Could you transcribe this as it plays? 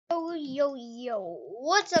Yo,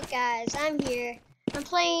 what's up guys? I'm here. I'm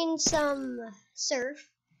playing some surf,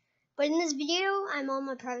 but in this video, I'm on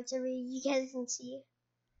my private server, you guys can see.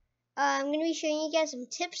 I'm going to be showing you guys some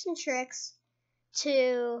tips and tricks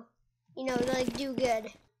to, like do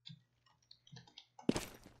good.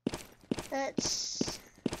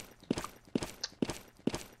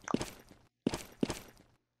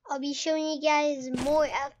 I'll be showing you guys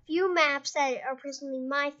a few maps that are personally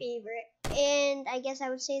my favorite, and I guess I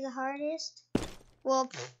would say the hardest.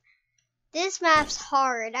 Well, this map's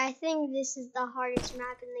hard. I think this is the hardest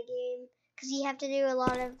map in the game because you have to do a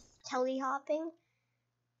lot of telehopping.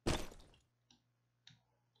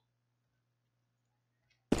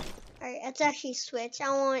 Alright, let's actually switch. I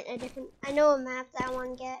know a map that I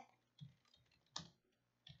want to get.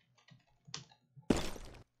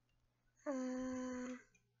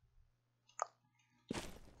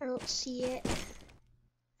 I don't see it.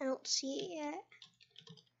 I don't see it yet.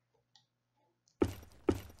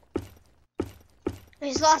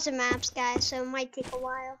 There's lots of maps, guys, so it might take a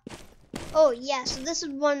while. Oh, yeah, so this is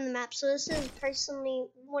one of the maps. So this is personally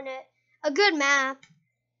a good map.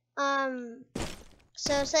 I'll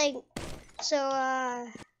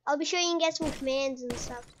be showing you guys some commands and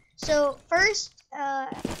stuff. So first,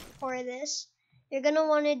 for this, you're gonna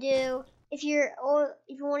want to do, if you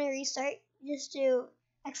want to restart, just do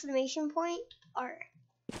 !R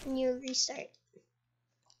and you restart.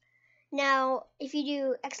 Now, if you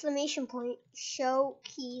do ! Show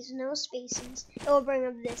keys, no spaces, it will bring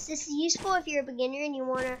up this. This is useful if you're a beginner and you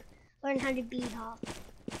want to learn how to beat hop.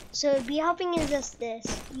 So beat hopping is just this.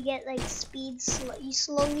 You get like speed, you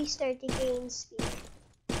slowly start to gain speed.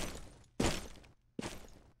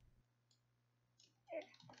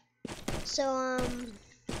 So,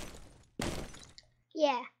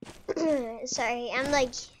 yeah. Sorry, I'm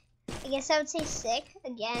like, I guess I would say sick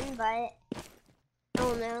again, but I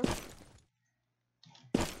don't know.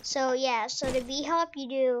 So yeah, so to B-hop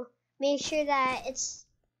make sure that it's,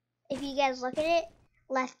 if you guys look at it,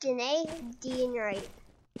 left in A, D in right.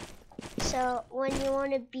 So when you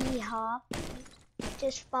want to B-hop,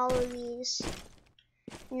 just follow these.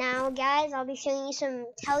 Now guys, I'll be showing you some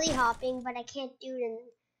telehopping, but I can't do it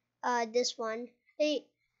in this one.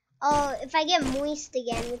 If I get moist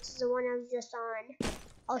again, which is the one I was just on,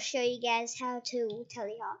 I'll show you guys how to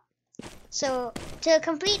telehop. So to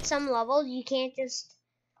complete some levels, you can't just,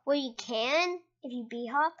 well, you can if you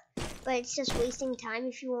B-hop, but it's just wasting time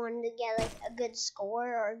if you wanted to get like a good score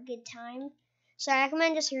or a good time. So I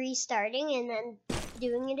recommend just restarting and then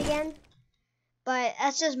doing it again. But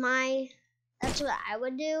that's what I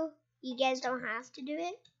would do. You guys don't have to do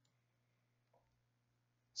it.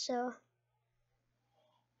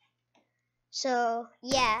 So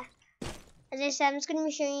yeah, as I said, I'm just gonna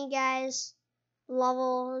be showing you guys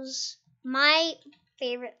levels. My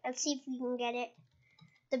favorite, let's see if we can get it.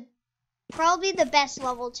 Probably the best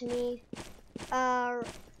level to me. Rojo,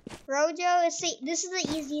 this is the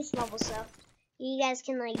easiest level, so you guys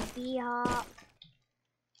can like B-hop.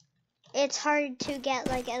 It's hard to get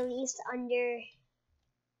like at least under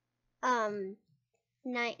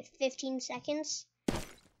 15 seconds,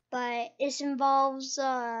 but this involves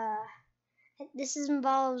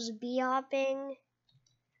B-hopping.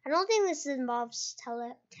 I don't think this involves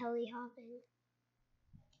telehopping.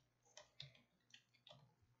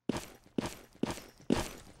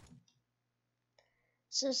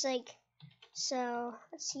 So it's like, so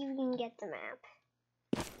let's see if we can get the map.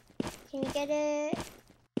 Can we get it?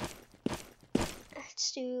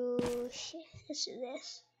 Let's do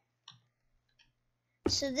this.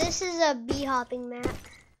 So this is a B-hopping map.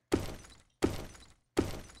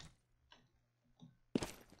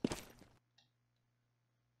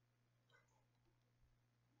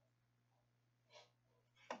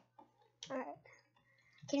 Alright.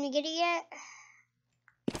 Can we get it yet?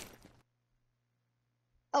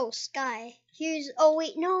 Oh, sky. Oh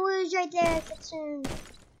wait, no, it was right there.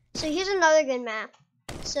 So here's another good map.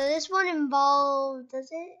 So this one involved, does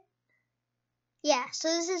it? Yeah, so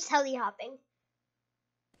this is telehopping.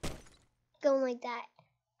 Going like that.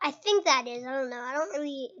 I think that is, I don't know. I don't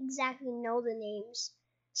really exactly know the names.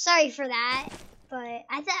 Sorry for that, but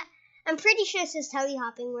I'm pretty sure this is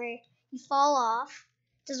telehopping where you fall off.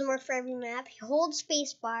 Doesn't work for every map. You hold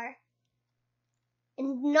spacebar.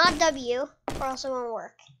 And not W, or else it won't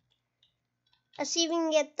work. Let's see if we can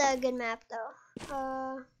get the good map though.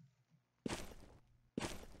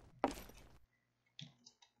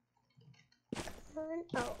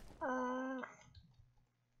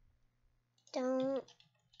 Don't.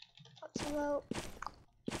 What's about?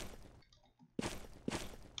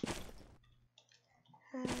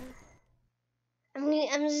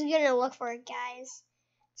 I'm just gonna look for it, guys.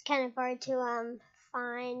 It's kind of hard to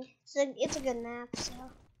find. It's a good map, so.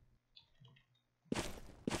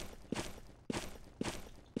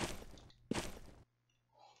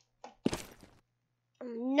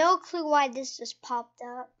 No clue why this just popped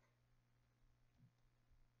up.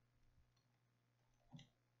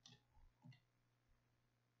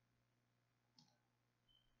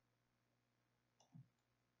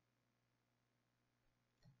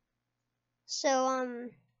 So,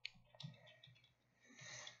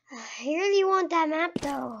 I really want that map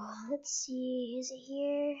though. Let's see, is it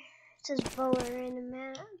here? It says vote in the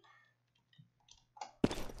map.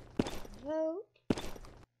 Vote.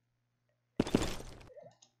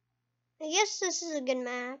 I guess this is a good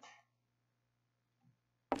map.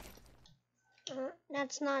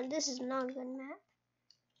 This is not a good map.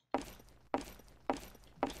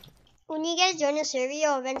 When you guys join a server,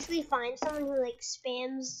 you'll eventually find someone who like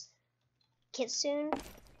spams Kitsune.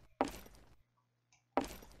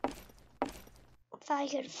 If I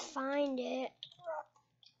could find it.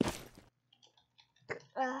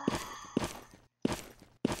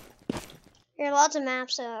 There are lots of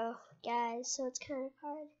maps though, guys, so it's kind of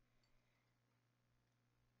hard.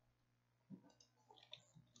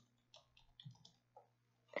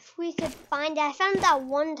 If we could find it, I found it that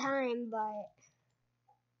one time, but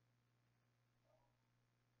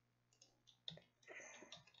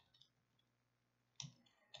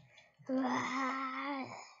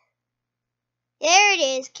there it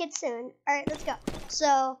is, Kitsune. Alright, let's go.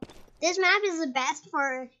 So, this map is the best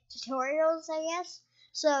for tutorials, I guess.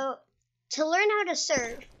 So, to learn how to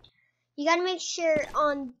surf, you gotta make sure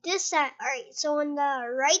on this side, alright, so on the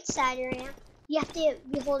right side of your ramp, you have to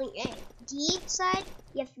be holding A. D side,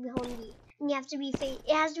 you have to be holding D. And you have to be,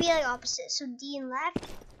 it has to be like opposite. So, D in left,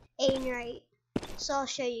 A in right. So, I'll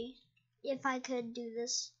show you if I could do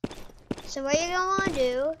this. So, what you're gonna wanna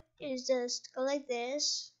do is just go like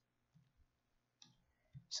this.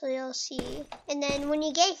 So you'll see. And then when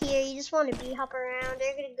you get here, you just want to hop around.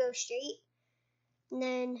 They're going to go straight. And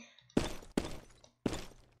then,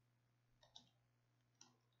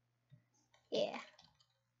 yeah.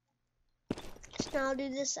 So now I'll do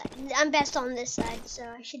this side. I'm best on this side, so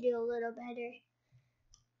I should do a little better.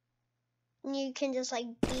 And you can just like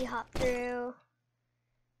hop through.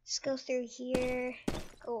 Just go through here.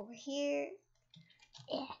 Go over here.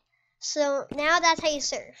 Yeah. So now that's how you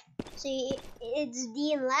surf. So it's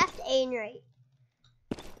D in left, A in right.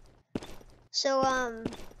 So, I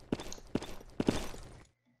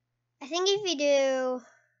think if you do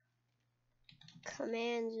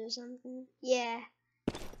commands or something, yeah,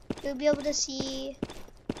 you'll be able to see,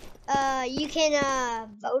 you can,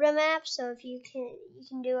 vote a map. So if you can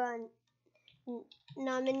do a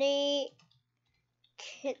nominate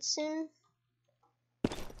Kitsune.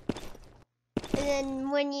 And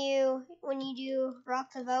then when you do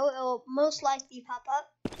rock the vote, it'll most likely pop up.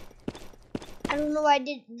 I don't know why I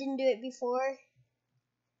didn't do it before.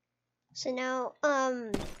 So now,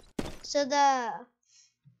 so you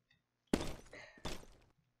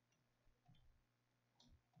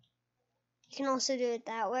can also do it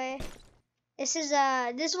that way. This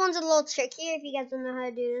one's a little trickier if you guys don't know how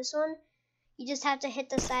to do this one. You just have to hit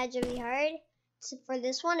the sides really hard. So for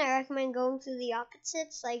this one, I recommend going through the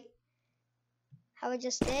opposites, like how I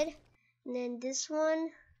just did. And then this one,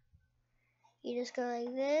 you just go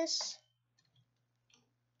like this.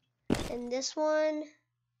 And this one,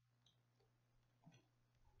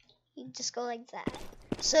 you just go like that.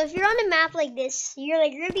 So if you're on a map like this, you're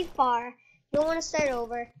like really far, you don't want to start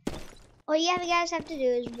over. All you guys have to do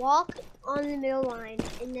is walk on the middle line,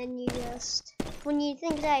 and then you just, when you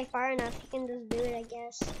think that you're far enough, you can just do it, I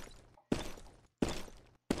guess.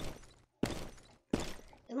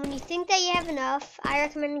 And when you think that you have enough, I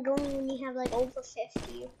recommend going when you have like over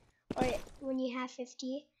 50, or when you have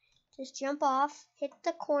 50. Just jump off, hit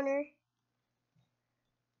the corner.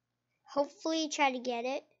 Hopefully try to get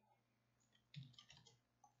it.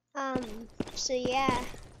 So yeah,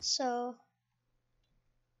 so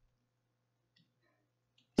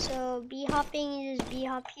bee hopping, you just bee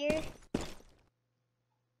hop here.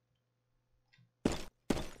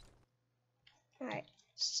 Alright,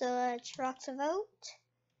 so let's rock the vote.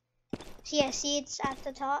 So yeah, see it's at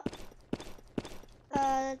the top.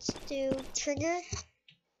 Let's do trigger.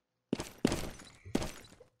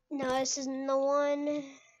 No, this isn't the one.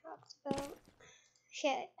 Rock the vote.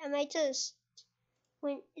 Shit, I might just,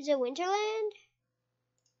 is it Winterland?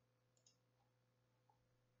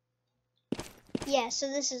 Yeah, so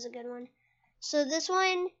this is a good one. So this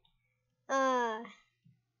one,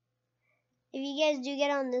 if you guys do get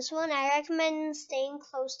on this one, I recommend staying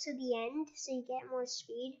close to the end so you get more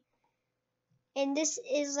speed. And this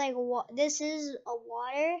is like this is a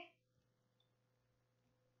water.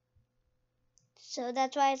 So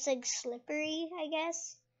that's why it's like slippery, I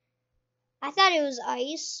guess. I thought it was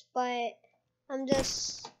ice, but I'm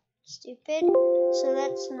just stupid. So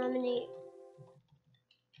let's nominate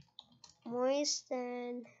moist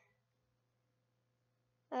and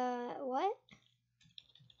what?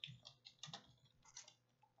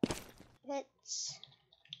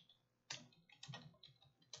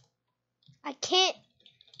 I can't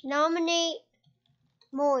nominate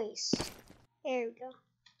moist. There we go.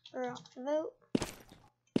 We're off the vote.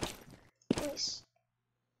 Moist.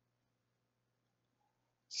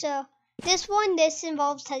 So this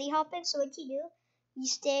involves telehopping. So what you do, you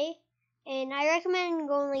stay, and I recommend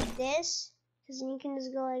going like this, because then you can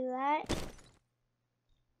just go like that.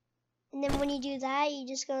 And then when you do that, you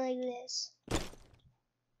just go like this.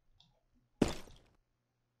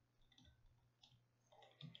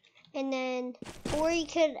 And then, or you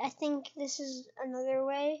could, I think this is another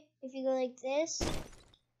way, if you go like this.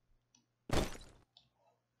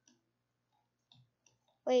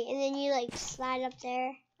 Wait, and then you like slide up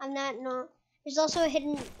there. There's also a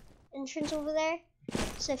hidden entrance over there.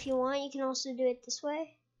 So if you want, you can also do it this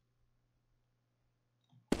way.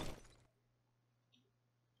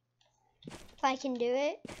 If I can do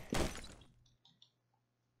it.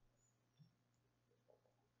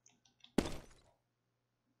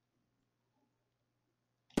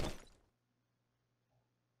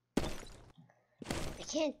 I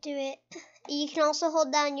can't do it. You can also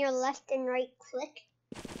hold down your left and right click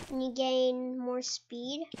and you gain more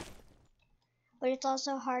speed. But it's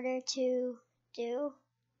also harder to do.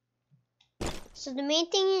 So the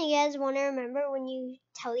main thing you guys want to remember when you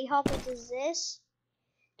telehop is this.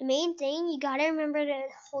 The main thing, you gotta remember to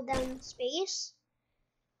hold down space.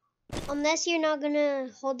 Unless you're not gonna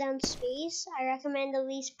hold down space, I recommend at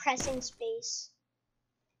least pressing space.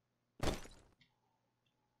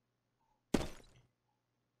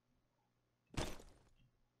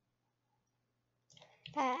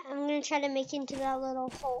 I'm gonna try to make into that little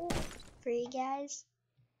hole for you guys.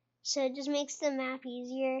 So it just makes the map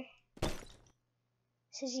easier.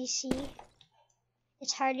 So as you see,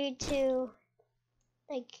 it's harder to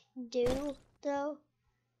like do though.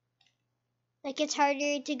 Like it's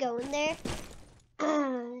harder to go in there.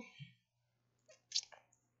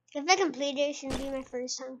 If I complete it, it shouldn't be my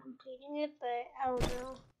first time completing it, but I don't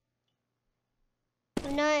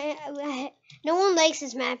know. No one likes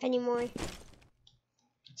this map anymore.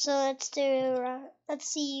 So let's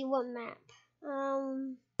see what map.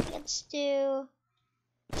 Let's do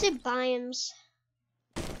biomes.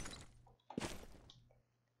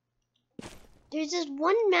 There's this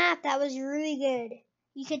one map that was really good.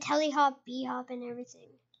 You could telehop, b-hop, and everything.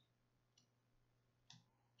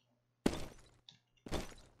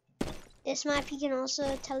 This map you can also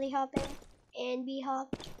telehop and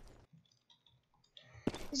b-hop.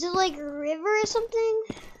 Is it like a river or something?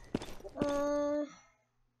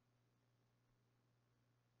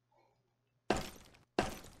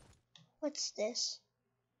 What's this?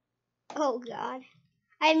 Oh god.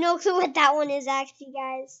 I have no clue what that one is actually,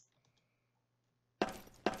 guys. I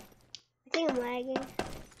think I'm lagging.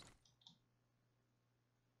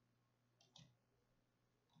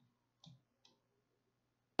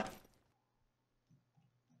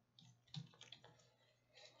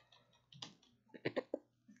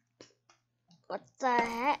 What the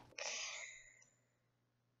heck?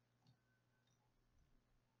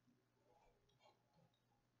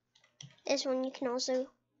 This one you can also...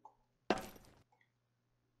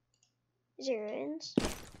 Is it ruins?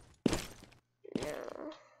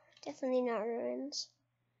 No. Definitely not ruins.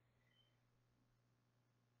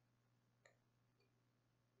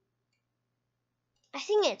 I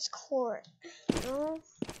think it's court. No?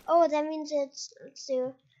 Oh, that means it's... Let's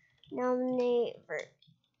do... Nominate for...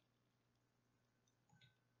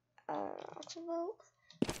 vote.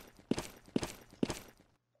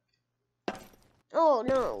 Oh,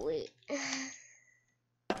 no, wait.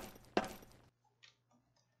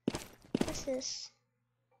 What's this?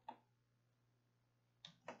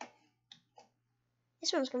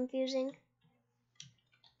 This one's confusing.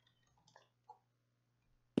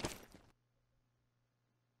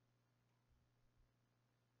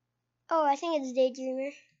 Oh, I think it's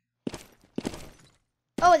Daydreamer.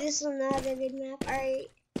 Oh, this is another good map.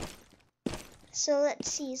 Alright. So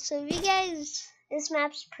let's see. So if you guys, this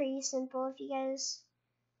map's pretty simple. If you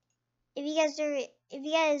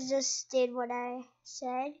guys just did what I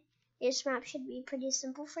said, this map should be pretty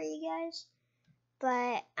simple for you guys.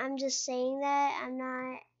 But I'm just saying that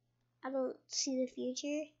I don't see the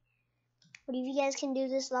future. But if you guys can do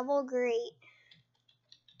this level, great.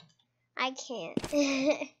 I can't.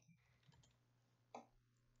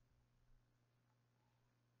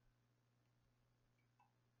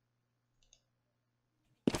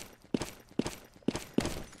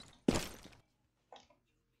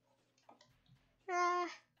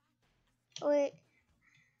 Wait.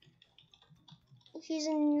 Here's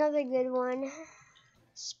another good one.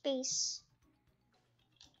 Space.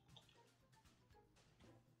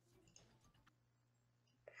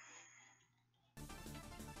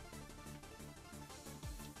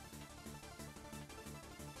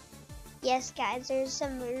 Yes, guys, there's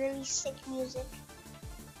some really sick music.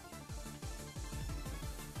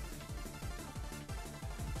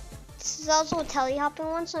 This is also a telehopping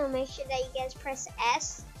one, so make sure that you guys press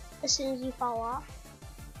S as soon as you fall off,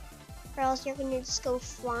 or else you're gonna just go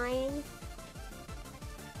flying.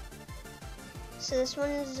 So this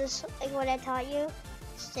one is just like what I taught you.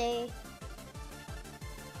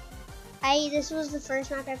 This was the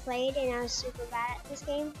first map I played, and I was super bad at this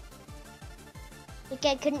game. Like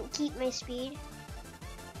I couldn't keep my speed.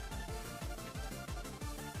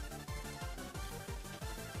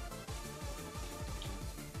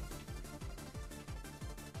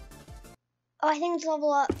 Oh, I think it's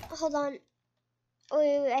level up. Hold on.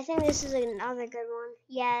 Wait, I think this is another good one.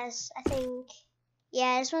 Yes, I think.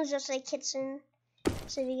 Yeah, this one's just like Kitsen.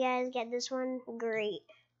 So if you guys get this one, great.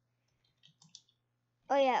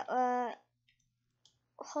 Oh yeah,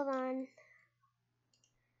 hold on.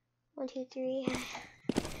 1, 2, 3.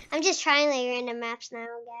 I'm just trying like random maps now,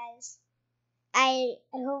 guys. I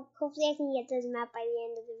hopefully I can get this map by the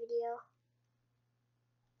end of the video.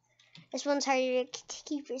 This one's harder to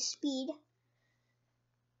keep your speed.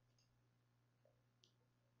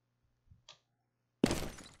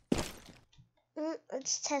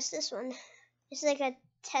 Let's test this one. It's like a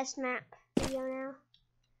test map video now.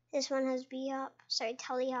 This one has B-hop, sorry,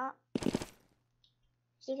 telehop.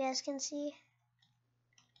 You guys can see.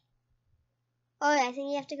 Oh yeah, I think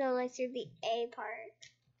you have to go like through the A part.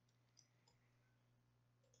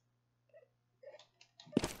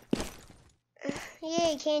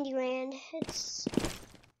 Yay, Candyland. Let's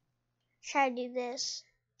try to do this.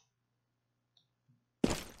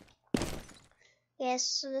 Yes,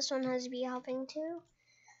 so this one has bee-hopping too.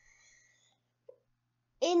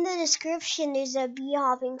 In the description, there's a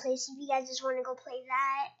bee-hopping place if you guys just want to go play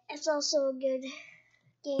that. It's also a good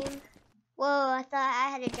game. Whoa, I thought I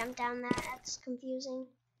had to jump down that. That's confusing.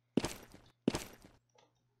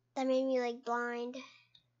 That made me like blind. I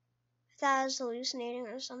thought I was hallucinating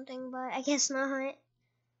or something, but I guess not.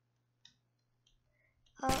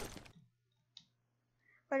 Oh.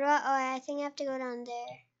 What about, oh, I think I have to go down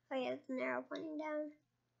there. Oh yeah, the arrow pointing down.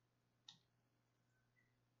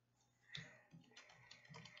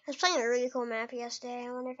 I was playing a really cool map yesterday.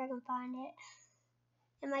 I wonder if I can find it.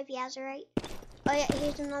 It might be Azurite. Oh yeah,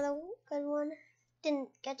 here's another good one. Didn't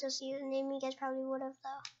get to see the name. You guys probably would have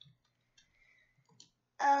though.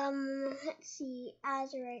 Let's see,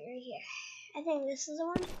 Azurite right here. I think this is the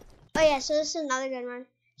one. Oh yeah, so this is another good one.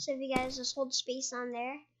 So if you guys just hold space on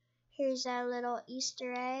there, here's a little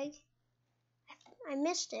Easter egg. I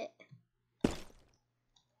missed it.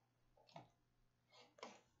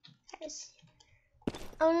 Guys.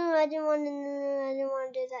 Oh no, I didn't want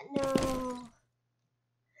to do that. No.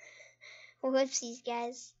 Whoopsies,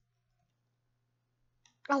 guys.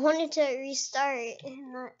 I wanted to restart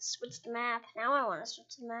and not switch the map. Now I want to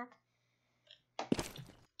switch the map.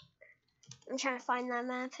 I'm trying to find that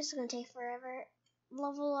map. It's gonna take forever.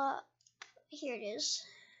 Level up. Here it is.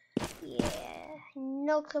 Yeah.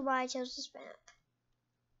 No clue why I chose this map.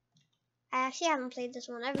 I actually haven't played this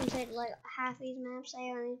one. I haven't played like half these maps.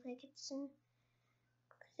 I only played Kitsen.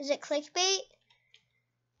 Is it clickbait?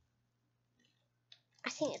 I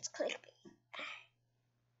think it's clickbait.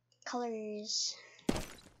 Colors.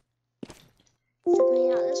 Definitely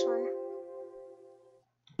not this one.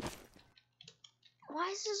 Why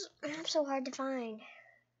is this map so hard to find?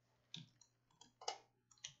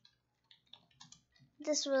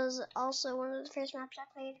 This was also one of the first maps I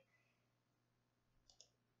played.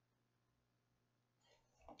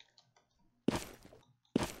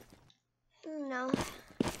 No.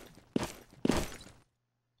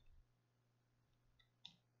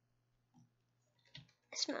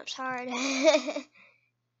 This map's hard.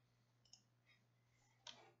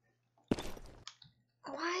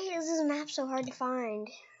 Why is this map so hard to find?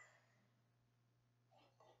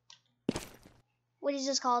 What is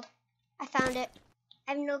this called? I found it.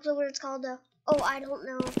 I have no clue what it's called though. Oh, I don't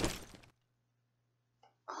know.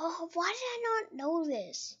 Oh, why did I not know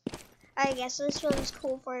this? Alright guys, so this one's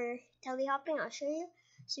cool for telehopping. I'll show you.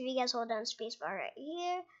 So if you guys hold down spacebar right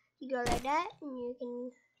here, you go like that, and you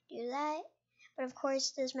can do that. But of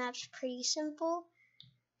course, this map's pretty simple,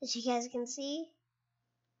 as you guys can see.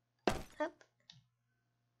 Up.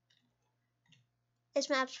 This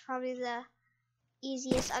map's probably the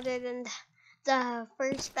easiest, other than the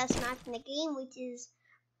first best map in the game, which is,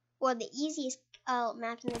 well, the easiest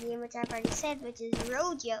map in the game, which I've already said, which is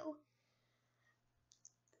Rodeo.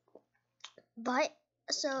 But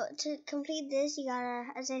so to complete this, you gotta,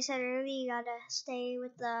 as I said earlier, you gotta stay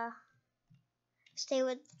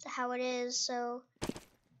with how it is. So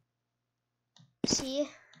see,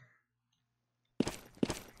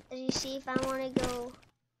 as you see, if I want to go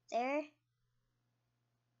there,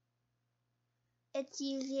 it's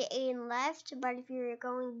usually A and left, but if you're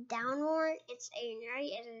going down more, it's A and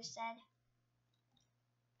right, as I said.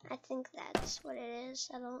 I think that's what it is.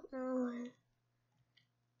 I don't know.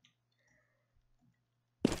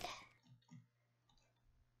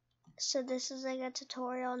 So this is like a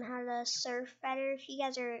tutorial on how to surf better if you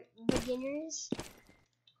guys are beginners,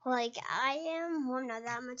 like I am. Well, I'm not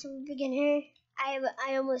that much of a beginner. I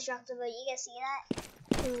almost dropped the boat. You guys see that?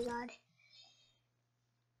 Oh my god.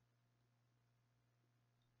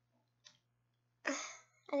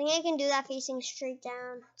 I think I can do that facing straight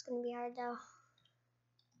down. It's gonna be hard though.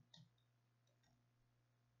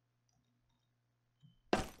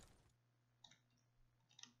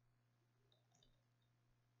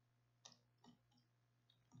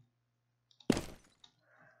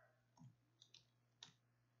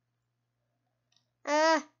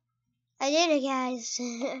 I did it, guys.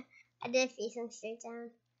 I did facing straight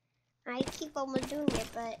down. I keep almost doing it,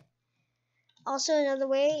 but also another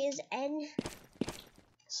way is N.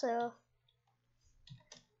 So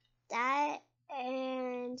that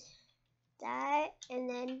and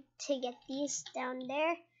then to get these down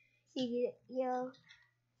there, you'll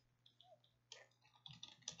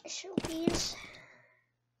show these.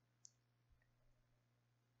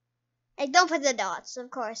 Like, don't put the dots,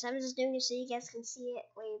 of course. I'm just doing it so you guys can see it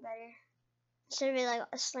way better. Instead of it like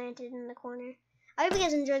slanted in the corner. I hope you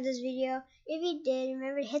guys enjoyed this video. If you did,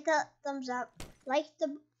 remember to hit the thumbs up, like,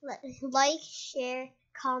 share,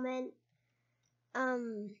 comment.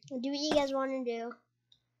 Do what you guys want to do.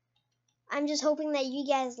 I'm just hoping that you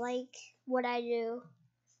guys like what I do.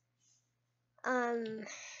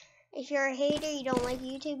 If you're a hater, you don't like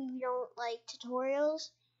YouTube, you don't like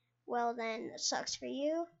tutorials, well then it sucks for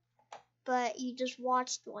you. But you just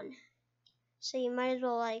watched one, so you might as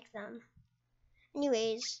well like them.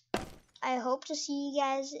 Anyways, I hope to see you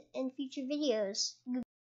guys in future videos.